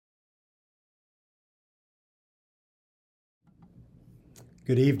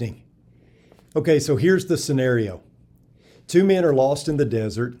Good evening. Okay, so here's the scenario. Two men are lost in the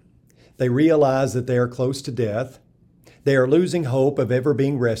desert. They realize that they are close to death. They are losing hope of ever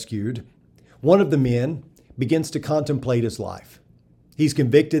being rescued. One of the men begins to contemplate his life. He's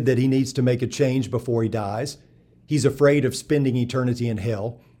convicted that he needs to make a change before he dies. He's afraid of spending eternity in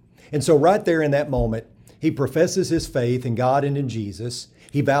hell. And so right there in that moment, he professes his faith in God and in Jesus.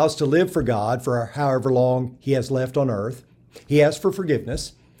 He vows to live for God for however long he has left on earth. He asks for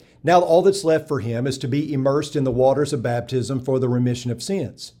forgiveness. Now all that's left for him is to be immersed in the waters of baptism for the remission of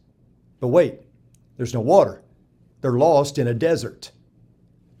sins. But wait, there's no water. They're lost in a desert.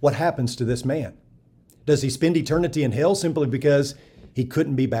 What happens to this man? Does he spend eternity in hell simply because he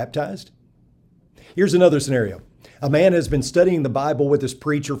couldn't be baptized? Here's another scenario. A man has been studying the Bible with his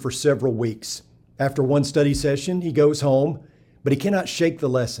preacher for several weeks. After one study session, he goes home, but he cannot shake the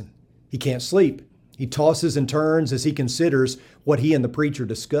lesson. He can't sleep. He tosses and turns as he considers what he and the preacher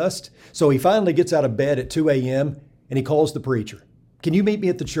discussed. So he finally gets out of bed at 2 a.m. and he calls the preacher. "Can you meet me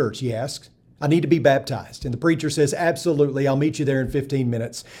at the church?" he asks. "I need to be baptized." And the preacher says, "Absolutely, I'll meet you there in 15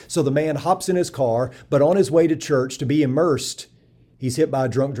 minutes. So the man hops in his car, but on his way to church to be immersed, he's hit by a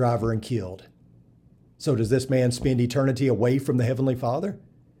drunk driver and killed. So does this man spend eternity away from the Heavenly Father?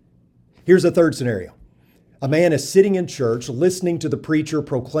 Here's a third scenario. A man is sitting in church listening to the preacher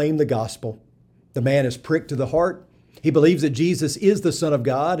proclaim the gospel. The man is pricked to the heart. He believes that Jesus is the Son of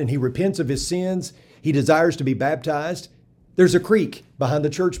God and he repents of his sins. He desires to be baptized. There's a creek behind the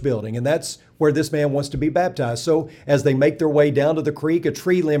church building, and that's where this man wants to be baptized. So as they make their way down to the creek, a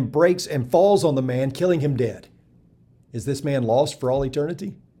tree limb breaks and falls on the man, killing him dead. Is this man lost for all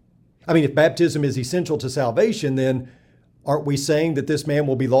eternity? I mean, if baptism is essential to salvation, then aren't we saying that this man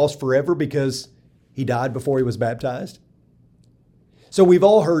will be lost forever because he died before he was baptized? So we've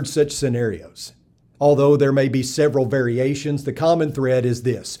all heard such scenarios. Although there may be several variations, the common thread is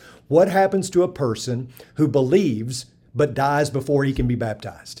this. What happens to a person who believes but dies before he can be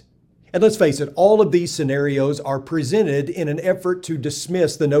baptized? And let's face it, all of these scenarios are presented in an effort to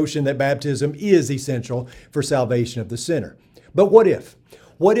dismiss the notion that baptism is essential for salvation of the sinner. But what if?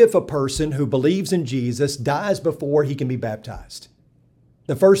 What if a person who believes in Jesus dies before he can be baptized?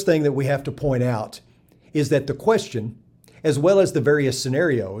 The first thing that we have to point out is that the question, as well as the various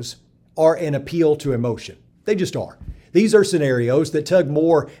scenarios, are an appeal to emotion. They just are. These are scenarios that tug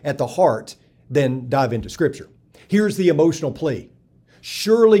more at the heart than dive into Scripture. Here's the emotional plea.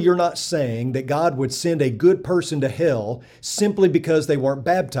 Surely you're not saying that God would send a good person to hell simply because they weren't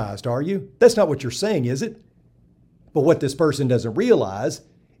baptized, are you? That's not what you're saying, is it? But what this person doesn't realize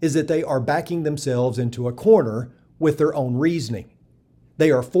is that they are backing themselves into a corner with their own reasoning. They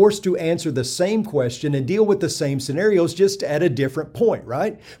are forced to answer the same question and deal with the same scenarios just at a different point,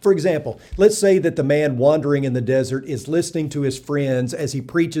 right? For example, let's say that the man wandering in the desert is listening to his friends as he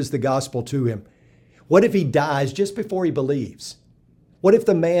preaches the gospel to him. What if he dies just before he believes? What if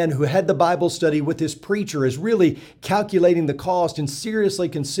the man who had the Bible study with his preacher is really calculating the cost and seriously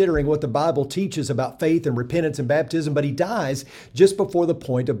considering what the Bible teaches about faith and repentance and baptism, but he dies just before the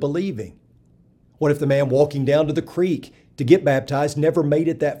point of believing? What if the man walking down to the creek to get baptized never made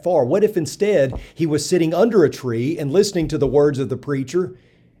it that far? What if instead he was sitting under a tree and listening to the words of the preacher,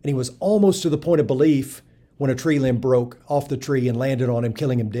 and he was almost to the point of belief when a tree limb broke off the tree and landed on him,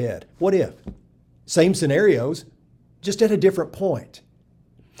 killing him dead? What if? Same scenarios, just at a different point.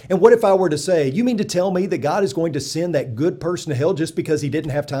 And what if I were to say, you mean to tell me that God is going to send that good person to hell just because he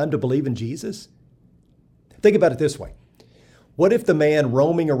didn't have time to believe in Jesus? Think about it this way. What if the man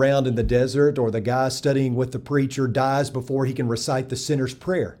roaming around in the desert or the guy studying with the preacher dies before he can recite the sinner's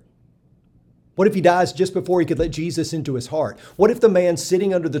prayer? What if he dies just before he could let Jesus into his heart? What if the man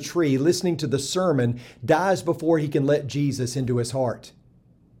sitting under the tree listening to the sermon dies before he can let Jesus into his heart?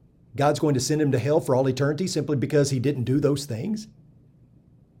 God's going to send him to hell for all eternity simply because he didn't do those things?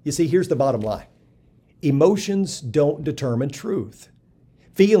 You see, here's the bottom line. Emotions don't determine truth.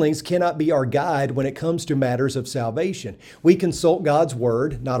 Feelings cannot be our guide when it comes to matters of salvation. We consult God's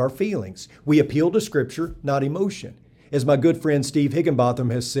word, not our feelings. We appeal to Scripture, not emotion. As my good friend Steve Higginbotham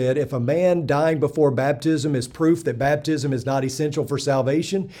has said, if a man dying before baptism is proof that baptism is not essential for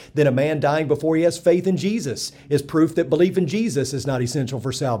salvation, then a man dying before he has faith in Jesus is proof that belief in Jesus is not essential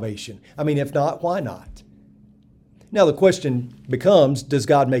for salvation. I mean, if not, why not? Now the question becomes, does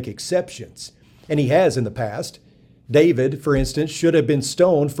God make exceptions? And he has in the past. David, for instance, should have been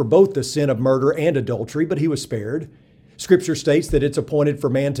stoned for both the sin of murder and adultery, but he was spared. Scripture states that it's appointed for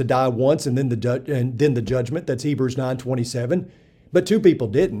man to die once and then the judgment. That's Hebrews 9:27. But two people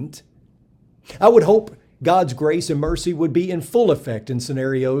didn't. I would hope God's grace and mercy would be in full effect in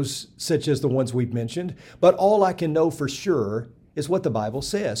scenarios such as the ones we've mentioned. But all I can know for sure is what the Bible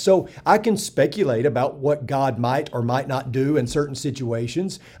says. So I can speculate about what God might or might not do in certain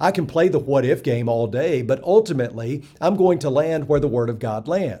situations. I can play the what if game all day, but ultimately I'm going to land where the Word of God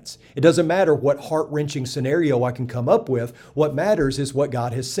lands. It doesn't matter what heart-wrenching scenario I can come up with. What matters is what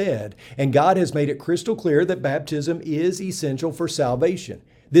God has said. And God has made it crystal clear that baptism is essential for salvation.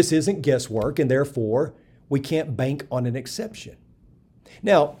 This isn't guesswork, and therefore we can't bank on an exception.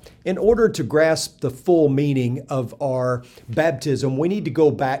 Now, in order to grasp the full meaning of our baptism, we need to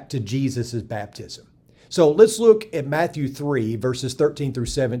go back to Jesus' baptism. So let's look at Matthew 3, verses 13 through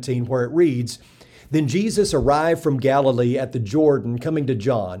 17, where it reads, "Then Jesus arrived from Galilee at the Jordan, coming to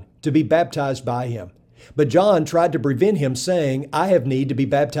John, to be baptized by him. But John tried to prevent him, saying, 'I have need to be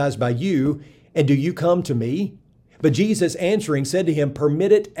baptized by you, and do you come to me?' But Jesus answering said to him,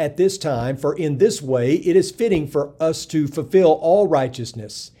 'Permit it at this time, for in this way it is fitting for us to fulfill all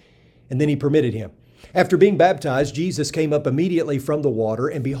righteousness.' And then he permitted him. After being baptized, Jesus came up immediately from the water,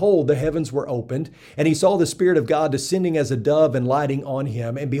 and behold, the heavens were opened, and he saw the Spirit of God descending as a dove and lighting on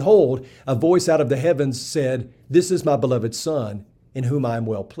him. And behold, a voice out of the heavens said, 'This is my beloved Son, in whom I am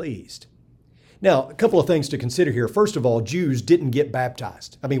well pleased.'" Now, a couple of things to consider here. First of all, Jews didn't get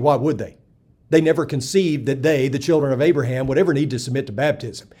baptized. I mean, why would they? They never conceived that they, the children of Abraham, would ever need to submit to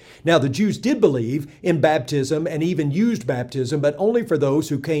baptism. Now, the Jews did believe in baptism and even used baptism, but only for those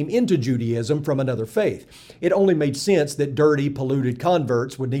who came into Judaism from another faith. It only made sense that dirty, polluted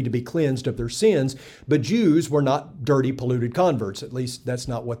converts would need to be cleansed of their sins, but Jews were not dirty, polluted converts. At least that's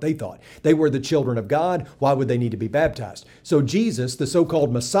not what they thought. They were the children of God. Why would they need to be baptized? So Jesus, the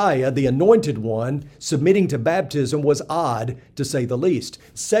so-called Messiah, the anointed one, submitting to baptism was odd, to say the least.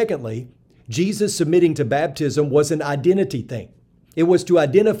 Secondly, Jesus submitting to baptism was an identity thing. It was to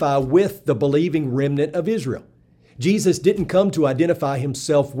identify with the believing remnant of Israel. Jesus didn't come to identify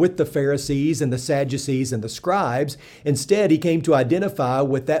himself with the Pharisees and the Sadducees and the scribes. Instead, he came to identify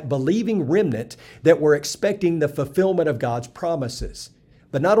with that believing remnant that were expecting the fulfillment of God's promises.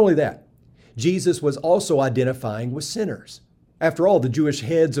 But not only that, Jesus was also identifying with sinners. After all, the Jewish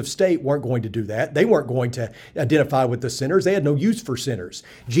heads of state weren't going to do that. They weren't going to identify with the sinners. They had no use for sinners.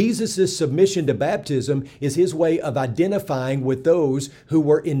 Jesus' submission to baptism is his way of identifying with those who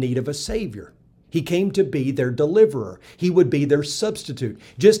were in need of a Savior. He came to be their deliverer. He would be their substitute.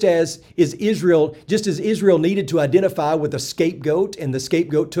 Just as Israel needed to identify with a scapegoat, and the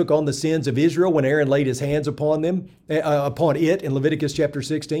scapegoat took on the sins of Israel when Aaron laid his hands upon it in Leviticus chapter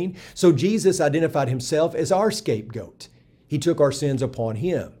 16, so Jesus identified himself as our scapegoat. He took our sins upon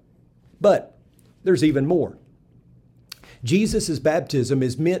him. But there's even more. Jesus' baptism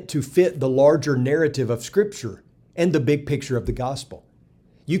is meant to fit the larger narrative of Scripture and the big picture of the gospel.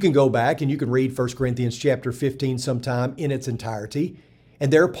 You can go back and you can read 1 Corinthians chapter 15 sometime in its entirety. And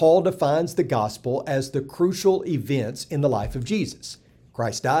there Paul defines the gospel as the crucial events in the life of Jesus.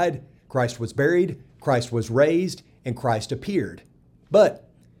 Christ died, Christ was buried, Christ was raised, and Christ appeared. But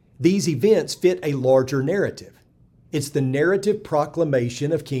these events fit a larger narrative. It's the narrative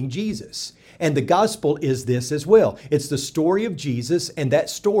proclamation of King Jesus. And the gospel is this as well. It's the story of Jesus, and that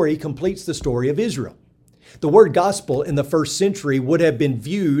story completes the story of Israel. The word gospel in the first century would have been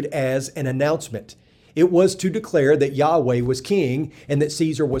viewed as an announcement. It was to declare that Yahweh was king and that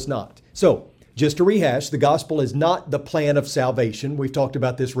Caesar was not. So, just to rehash, the gospel is not the plan of salvation. We've talked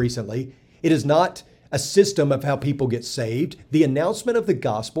about this recently. It is not a system of how people get saved. The announcement of the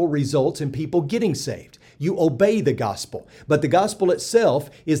gospel results in people getting saved. You obey the gospel. But the gospel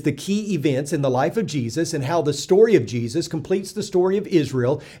itself is the key events in the life of Jesus and how the story of Jesus completes the story of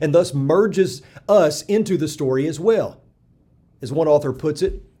Israel and thus merges us into the story as well. As one author puts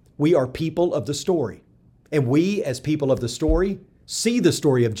it, we are people of the story. And we, as people of the story, see the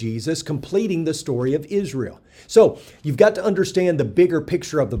story of Jesus completing the story of Israel. So you've got to understand the bigger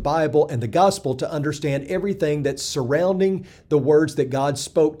picture of the Bible and the gospel to understand everything that's surrounding the words that God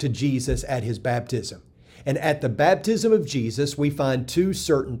spoke to Jesus at his baptism. And at the baptism of Jesus, we find two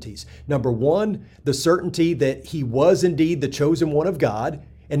certainties. Number one, the certainty that he was indeed the chosen one of God.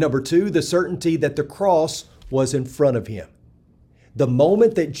 And number two, the certainty that the cross was in front of him. The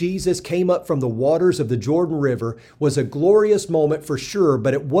moment that Jesus came up from the waters of the Jordan River was a glorious moment for sure,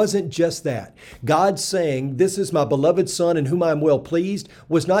 but it wasn't just that. God saying, "This is my beloved Son in whom I am well pleased,"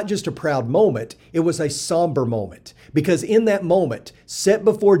 was not just a proud moment, it was a somber moment. Because in that moment, set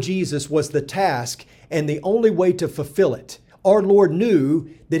before Jesus was the task and the only way to fulfill it. Our Lord knew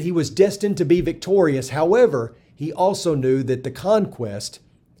that he was destined to be victorious. However, he also knew that the conquest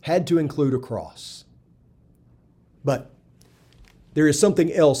had to include a cross. But there is something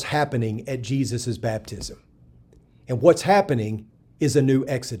else happening at Jesus' baptism. And what's happening is a new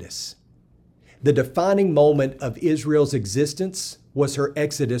exodus. The defining moment of Israel's existence was her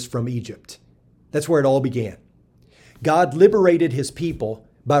exodus from Egypt. That's where it all began. God liberated his people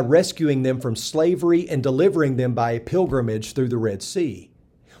by rescuing them from slavery and delivering them by a pilgrimage through the Red Sea.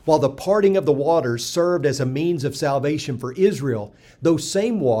 While the parting of the waters served as a means of salvation for Israel, those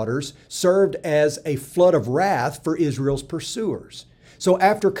same waters served as a flood of wrath for Israel's pursuers. So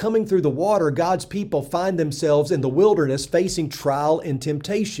after coming through the water, God's people find themselves in the wilderness facing trial and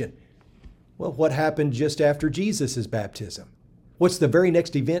temptation. Well, what happened just after Jesus' baptism? What's the very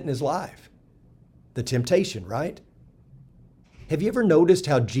next event in his life? The temptation, right? Have you ever noticed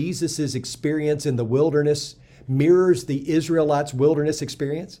how Jesus' experience in the wilderness mirrors the Israelites' wilderness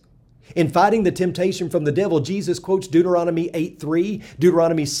experience? In fighting the temptation from the devil, Jesus quotes Deuteronomy 8:3,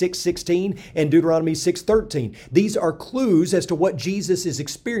 Deuteronomy 6:16, and Deuteronomy 6:13. These are clues as to what Jesus is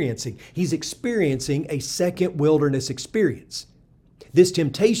experiencing. He's experiencing a second wilderness experience. This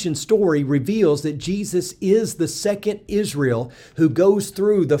temptation story reveals that Jesus is the second Israel who goes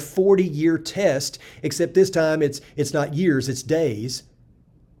through the 40-year test, except this time it's not years, it's days.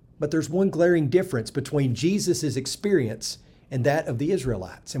 But there's one glaring difference between Jesus' experience and that of the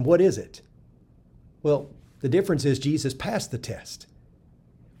Israelites. And what is it? Well, the difference is Jesus passed the test.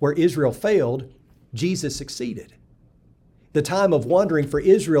 Where Israel failed, Jesus succeeded. The time of wandering for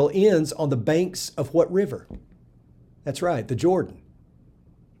Israel ends on the banks of what river? That's right, the Jordan.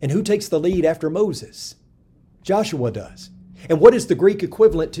 And who takes the lead after Moses? Joshua does. And what is the Greek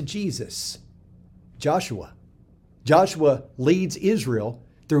equivalent to Jesus? Joshua. Joshua leads Israel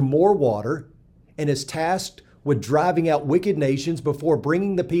through more water and is tasked with driving out wicked nations before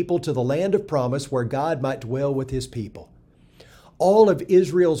bringing the people to the land of promise where God might dwell with his people. All of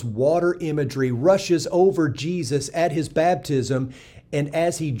Israel's water imagery rushes over Jesus at his baptism and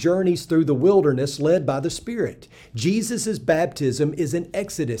as he journeys through the wilderness led by the Spirit. Jesus' baptism is an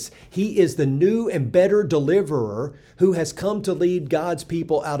exodus. He is the new and better deliverer who has come to lead God's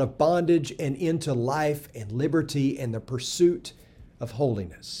people out of bondage and into life and liberty and the pursuit of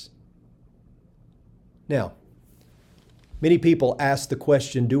holiness. Now, many people ask the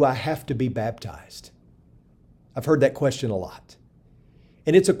question, do I have to be baptized? I've heard that question a lot.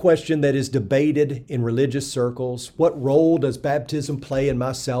 And it's a question that is debated in religious circles. What role does baptism play in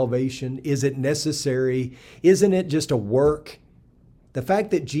my salvation? Is it necessary? Isn't it just a work? The fact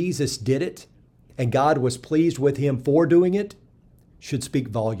that Jesus did it and God was pleased with him for doing it should speak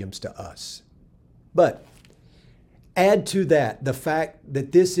volumes to us. But add to that the fact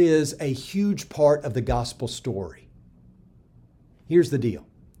that this is a huge part of the gospel story. Here's the deal.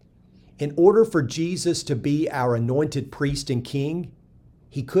 In order for Jesus to be our anointed priest and king,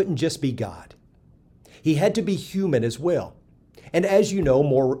 he couldn't just be God. He had to be human as well. And as you know,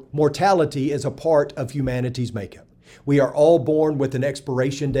 mortality is a part of humanity's makeup. We are all born with an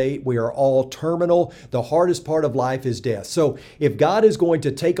expiration date. We are all terminal. The hardest part of life is death. So if God is going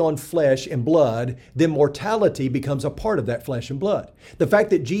to take on flesh and blood, then mortality becomes a part of that flesh and blood. The fact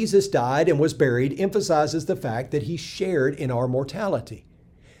that Jesus died and was buried emphasizes the fact that he shared in our mortality.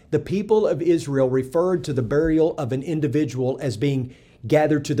 The people of Israel referred to the burial of an individual as being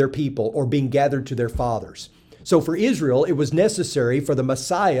gathered to their people or being gathered to their fathers. So for Israel, it was necessary for the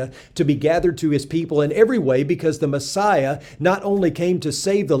Messiah to be gathered to his people in every way because the Messiah not only came to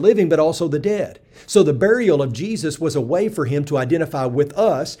save the living, but also the dead. So the burial of Jesus was a way for him to identify with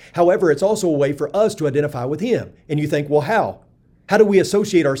us. However, it's also a way for us to identify with him. And you think, well, how? How do we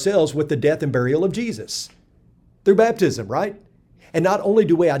associate ourselves with the death and burial of Jesus? Through baptism, right? And not only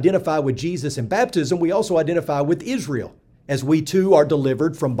do we identify with Jesus in baptism, we also identify with Israel, as we too are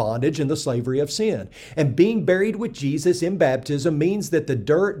delivered from bondage and the slavery of sin. And being buried with Jesus in baptism means that the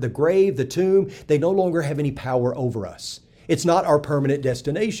dirt, the grave, the tomb, they no longer have any power over us. It's not our permanent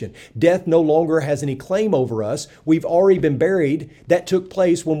destination. Death no longer has any claim over us. We've already been buried. That took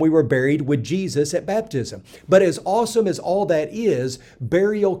place when we were buried with Jesus at baptism. But as awesome as all that is,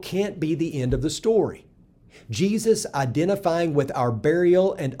 burial can't be the end of the story. Jesus identifying with our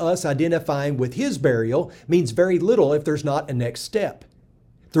burial and us identifying with his burial means very little if there's not a next step.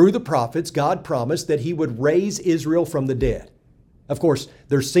 Through the prophets, God promised that he would raise Israel from the dead. Of course,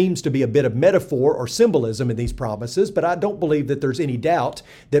 there seems to be a bit of metaphor or symbolism in these promises, but I don't believe that there's any doubt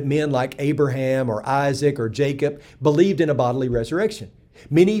that men like Abraham or Isaac or Jacob believed in a bodily resurrection.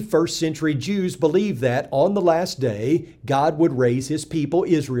 Many first century Jews believed that on the last day, God would raise his people,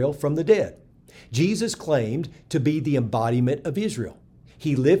 Israel, from the dead. Jesus claimed to be the embodiment of Israel.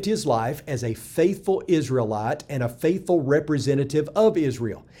 He lived his life as a faithful Israelite and a faithful representative of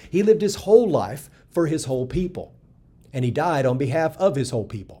Israel. He lived his whole life for his whole people, and he died on behalf of his whole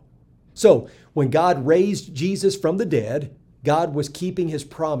people. So, when God raised Jesus from the dead, God was keeping his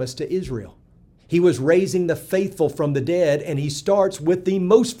promise to Israel. He was raising the faithful from the dead, and he starts with the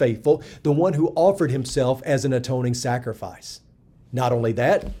most faithful, the one who offered himself as an atoning sacrifice. Not only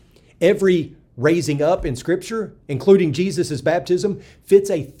that, every raising up in Scripture, including Jesus' baptism, fits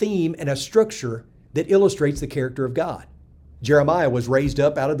a theme and a structure that illustrates the character of God. Jeremiah was raised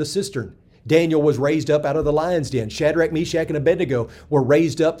up out of the cistern. Daniel was raised up out of the lion's den. Shadrach, Meshach, and Abednego were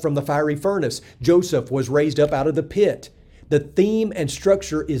raised up from the fiery furnace. Joseph was raised up out of the pit. The theme and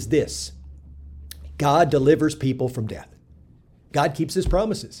structure is this: God delivers people from death. God keeps His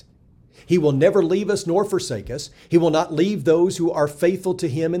promises. He will never leave us nor forsake us. He will not leave those who are faithful to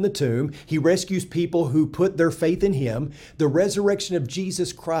Him in the tomb. He rescues people who put their faith in Him. The resurrection of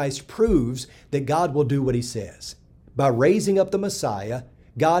Jesus Christ proves that God will do what He says. By raising up the Messiah,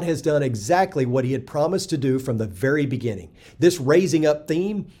 God has done exactly what He had promised to do from the very beginning. This raising up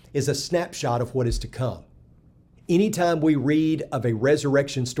theme is a snapshot of what is to come. Anytime we read of a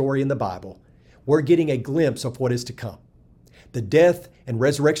resurrection story in the Bible, we're getting a glimpse of what is to come. The death and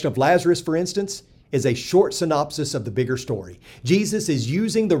resurrection of Lazarus, for instance, is a short synopsis of the bigger story. Jesus is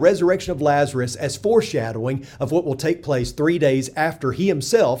using the resurrection of Lazarus as foreshadowing of what will take place 3 days after He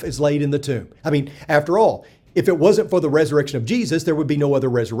Himself is laid in the tomb. I mean, after all, if it wasn't for the resurrection of Jesus, there would be no other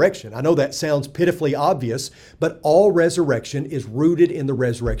resurrection. I know that sounds pitifully obvious, but all resurrection is rooted in the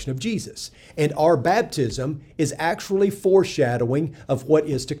resurrection of Jesus. And our baptism is actually foreshadowing of what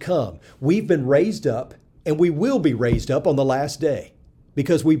is to come. We've been raised up, and we will be raised up on the last day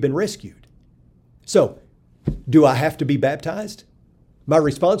because we've been rescued. So, do I have to be baptized? My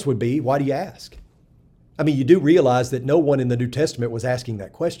response would be, why do you ask? I mean, you do realize that no one in the New Testament was asking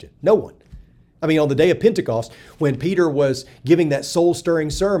that question. No one. I mean, on the day of Pentecost, when Peter was giving that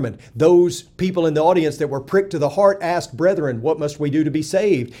soul-stirring sermon, those people in the audience that were pricked to the heart asked, "Brethren, what must we do to be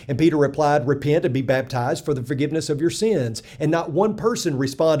saved?" And Peter replied, "Repent and be baptized for the forgiveness of your sins." And not one person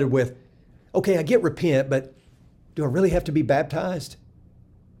responded with, "Okay, I get repent, but do I really have to be baptized?"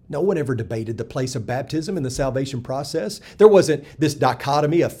 No one ever debated the place of baptism in the salvation process. There wasn't this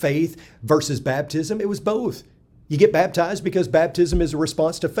dichotomy of faith versus baptism. It was both. You get baptized because baptism is a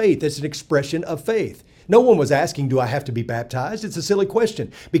response to faith. It's an expression of faith. No one was asking, do I have to be baptized? It's a silly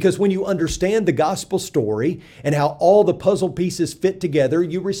question because when you understand the gospel story and how all the puzzle pieces fit together,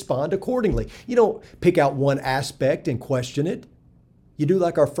 you respond accordingly. You don't pick out one aspect and question it. You do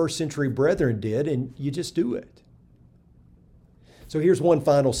like our first century brethren did, and you just do it. So here's one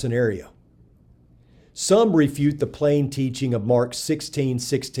final scenario. Some refute the plain teaching of Mark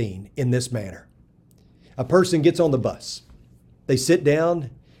 16:16 in this manner. A person gets on the bus. They sit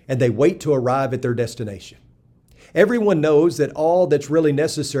down and they wait to arrive at their destination. Everyone knows that all that's really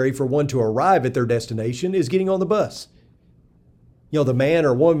necessary for one to arrive at their destination is getting on the bus. You know, the man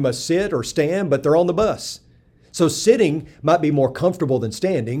or woman must sit or stand, but they're on the bus. So sitting might be more comfortable than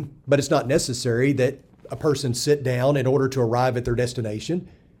standing, but it's not necessary that a person sit down in order to arrive at their destination.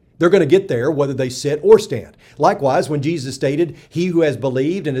 They're going to get there whether they sit or stand. Likewise, when Jesus stated, "He who has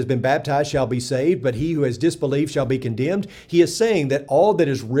believed and has been baptized shall be saved, but he who has disbelieved shall be condemned," He is saying that all that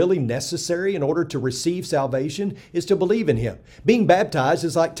is really necessary in order to receive salvation is to believe in Him. Being baptized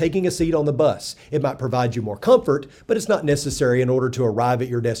is like taking a seat on the bus. It might provide you more comfort, but it's not necessary in order to arrive at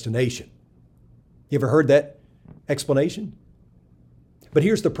your destination. You ever heard that explanation? But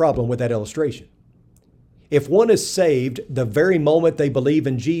here's the problem with that illustration. If one is saved the very moment they believe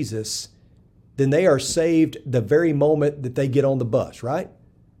in Jesus, then they are saved the very moment that they get on the bus, right?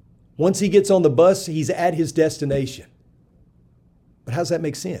 Once he gets on the bus, he's at his destination. But how does that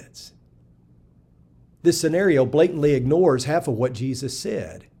make sense? This scenario blatantly ignores half of what Jesus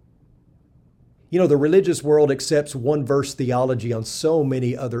said. You know, the religious world accepts one verse theology on so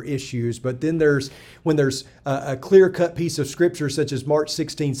many other issues, but then when there's a clear-cut piece of scripture such as Mark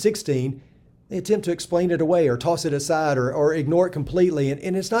 16:16, they attempt to explain it away or toss it aside or ignore it completely.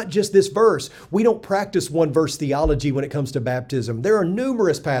 And it's not just this verse. We don't practice one verse theology when it comes to baptism. There are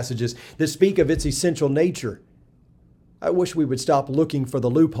numerous passages that speak of its essential nature. I wish we would stop looking for the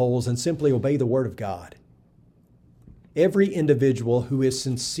loopholes and simply obey the Word of God. Every individual who is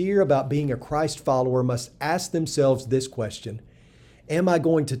sincere about being a Christ follower must ask themselves this question: am I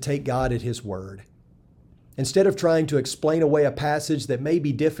going to take God at His word? Instead of trying to explain away a passage that may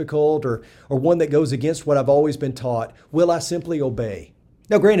be difficult or one that goes against what I've always been taught, will I simply obey?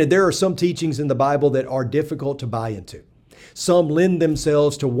 Now, granted, there are some teachings in the Bible that are difficult to buy into. Some lend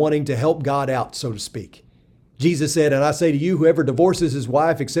themselves to wanting to help God out, so to speak. Jesus said, "And I say to you, whoever divorces his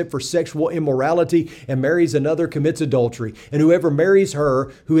wife except for sexual immorality and marries another commits adultery. And whoever marries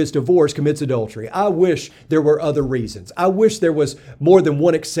her who is divorced commits adultery." I wish there were other reasons. I wish there was more than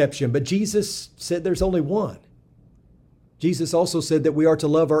one exception, but Jesus said there's only one. Jesus also said that we are to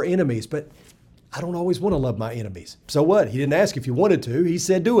love our enemies, but I don't always want to love my enemies. So what? He didn't ask if you wanted to. He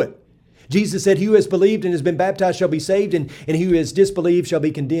said, do it. Jesus said, he who has believed and has been baptized shall be saved, and he who has disbelieved shall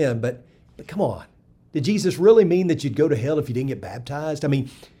be condemned. But come on. Did Jesus really mean that you'd go to hell if you didn't get baptized? I mean,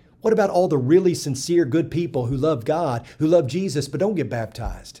 what about all the really sincere, good people who love God, who love Jesus, but don't get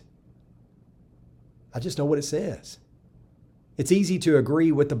baptized? I just know what it says. It's easy to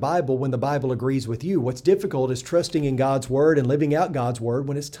agree with the Bible when the Bible agrees with you. What's difficult is trusting in God's Word and living out God's Word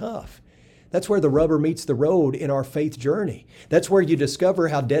when it's tough. That's where the rubber meets the road in our faith journey. That's where you discover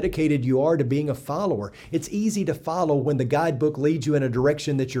how dedicated you are to being a follower. It's easy to follow when the guidebook leads you in a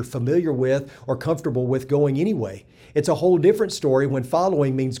direction that you're familiar with or comfortable with going anyway. It's a whole different story when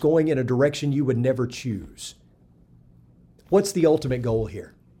following means going in a direction you would never choose. What's the ultimate goal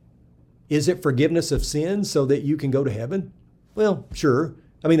here? Is it forgiveness of sins so that you can go to heaven? Well, sure.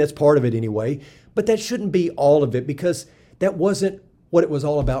 I mean, that's part of it anyway. But that shouldn't be all of it, because that wasn't what it was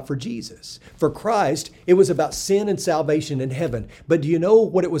all about for Jesus. For Christ, it was about sin and salvation in heaven. But do you know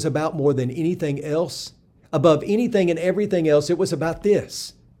what it was about more than anything else? Above anything and everything else, it was about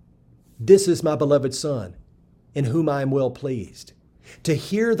this. This is my beloved Son, in whom I am well pleased. To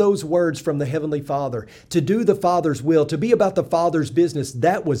hear those words from the Heavenly Father, to do the Father's will, to be about the Father's business,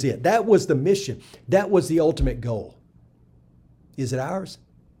 that was it. That was the mission. That was the ultimate goal. Is it ours?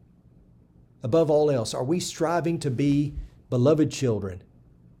 Above all else, are we striving to be beloved children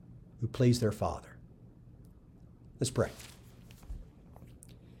who please their Father? Let's pray.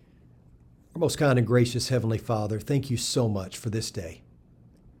 Our most kind and gracious Heavenly Father, thank you so much for this day.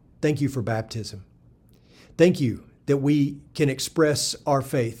 Thank you for baptism. Thank you that we can express our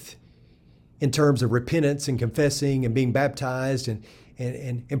faith in terms of repentance and confessing and being baptized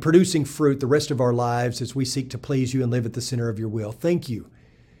and producing fruit the rest of our lives as we seek to please you and live at the center of your will. Thank you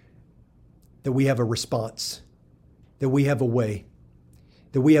that we have a response, that we have a way,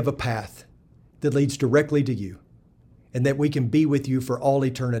 that we have a path that leads directly to you, and that we can be with you for all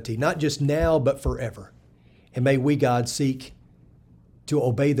eternity, not just now, but forever. And may we, God, seek to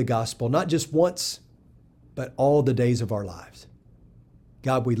obey the gospel, not just once, but all the days of our lives.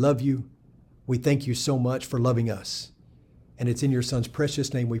 God, we love you. We thank you so much for loving us. And it's in your Son's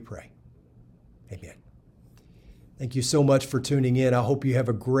precious name we pray. Amen. Thank you so much for tuning in. I hope you have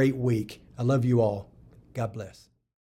a great week. I love you all. God bless.